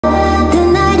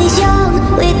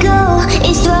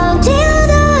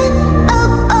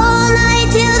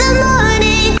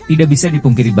Tidak bisa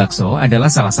dipungkiri bakso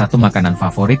adalah salah satu makanan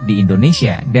favorit di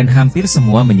Indonesia dan hampir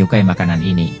semua menyukai makanan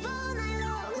ini.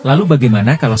 Lalu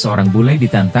bagaimana kalau seorang bule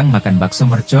ditantang makan bakso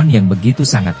mercon yang begitu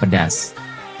sangat pedas?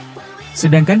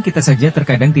 Sedangkan kita saja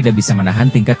terkadang tidak bisa menahan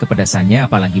tingkat kepedasannya,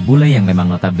 apalagi bule yang memang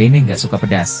notabene nggak suka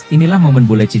pedas. Inilah momen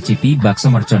bule cicipi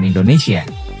bakso mercon Indonesia.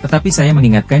 Tetapi saya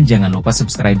mengingatkan jangan lupa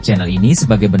subscribe channel ini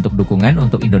sebagai bentuk dukungan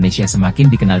untuk Indonesia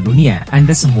semakin dikenal dunia.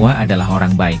 Anda semua adalah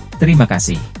orang baik. Terima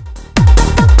kasih.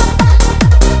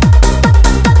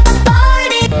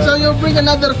 So you'll bring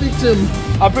another victim.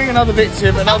 I'll bring another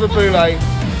victim, another bule.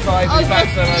 Try to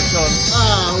back so much on.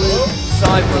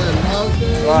 Simon.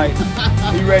 Okay. Right.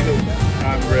 You ready?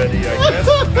 I'm ready, I guess.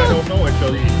 I don't know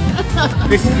actually.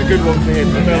 This is a good one for him.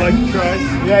 Would I like to try?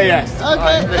 Yeah, yeah.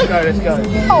 Okay. Right, let's go.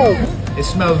 Oh! It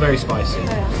smells very spicy.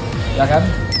 Like that?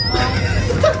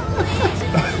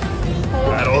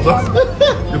 I don't know.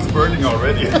 It's burning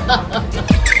already.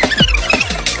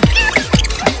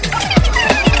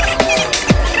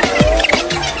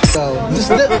 So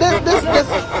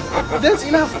that's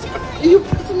enough. You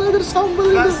put another sambal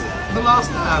in That's there. the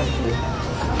last time.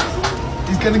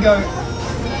 He's gonna go.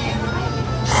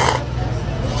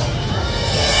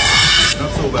 Not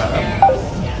so bad.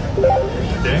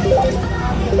 Okay.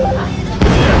 Yeah.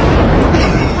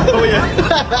 Oh yeah.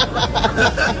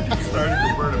 It's starting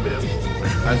to burn a bit.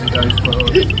 As it goes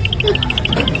forward.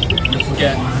 You'll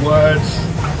forget words.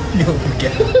 You'll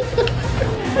forget.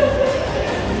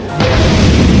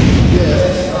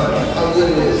 How good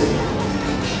it is.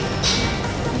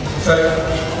 So,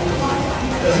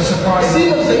 there's a surprise.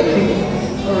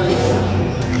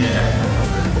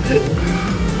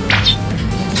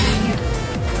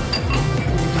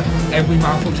 Every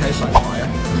mouthful tastes like fire.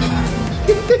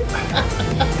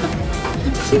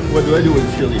 What do I do with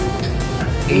chili?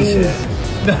 Eat it.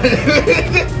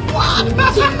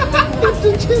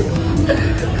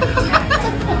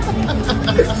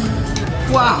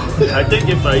 Wow. I think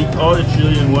if I eat all the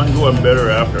chili in one go, I'm better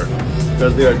after.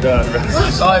 Because they are done.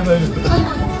 Simon.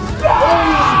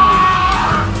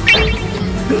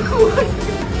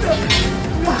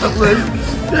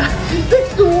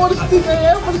 That's the worst thing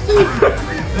I ever seen.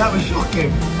 That was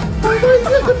shocking. Oh my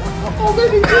god. Oh my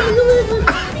god.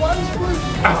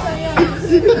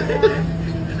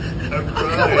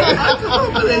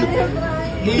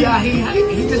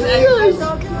 He just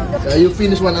ate. You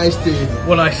finish one iced tea.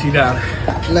 One icy down.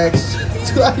 Next.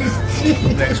 Two iced tea.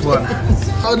 Next one.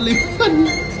 Only one.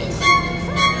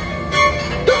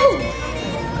 No.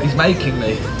 He's making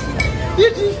me.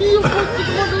 Did you see you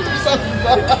fucking one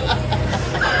sambal?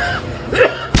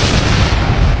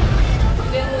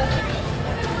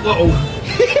 Whoa.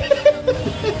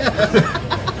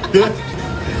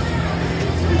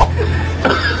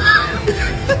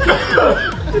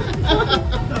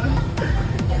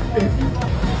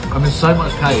 I'm in so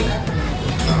much pain.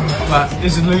 But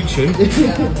isn't Lucci?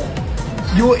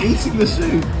 You're eating the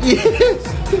soup. Yes.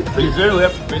 But you clearly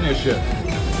have to finish it.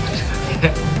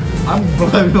 I'm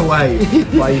blown away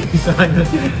by you, Simon.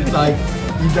 Like,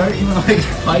 you don't even like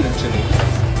explain it to me.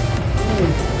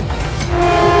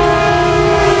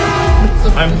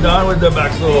 I'm done with the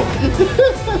bakso.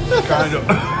 Kind of.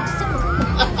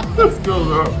 Still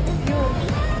there.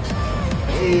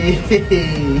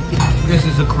 This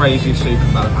is the craziest soup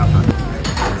I've ever had.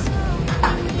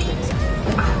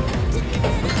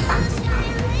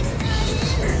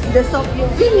 The soup you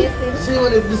missing. See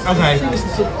what it is. Okay. Finish the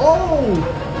soup. Oh.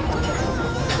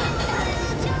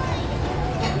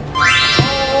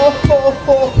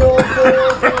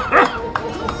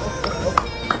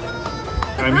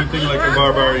 I'm eating like a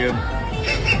barbarian.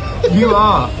 You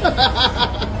are.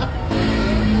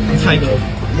 I'm shaking.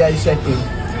 Yeah, he's shaking.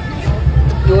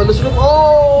 You want the soup?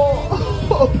 Oh.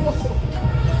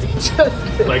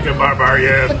 Like a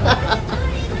barbarian.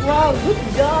 Wow, good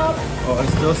job. Oh, I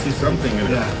still see something in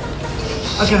it.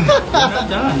 Yeah. Okay, we're not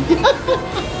done.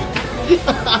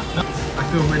 I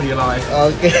feel really alive.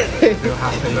 Okay. I feel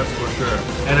happy. That's for sure.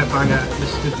 Edit banger,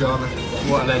 Mr. John,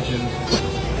 what a legend.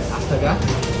 Astaga.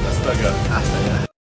 That's not good. Astaga.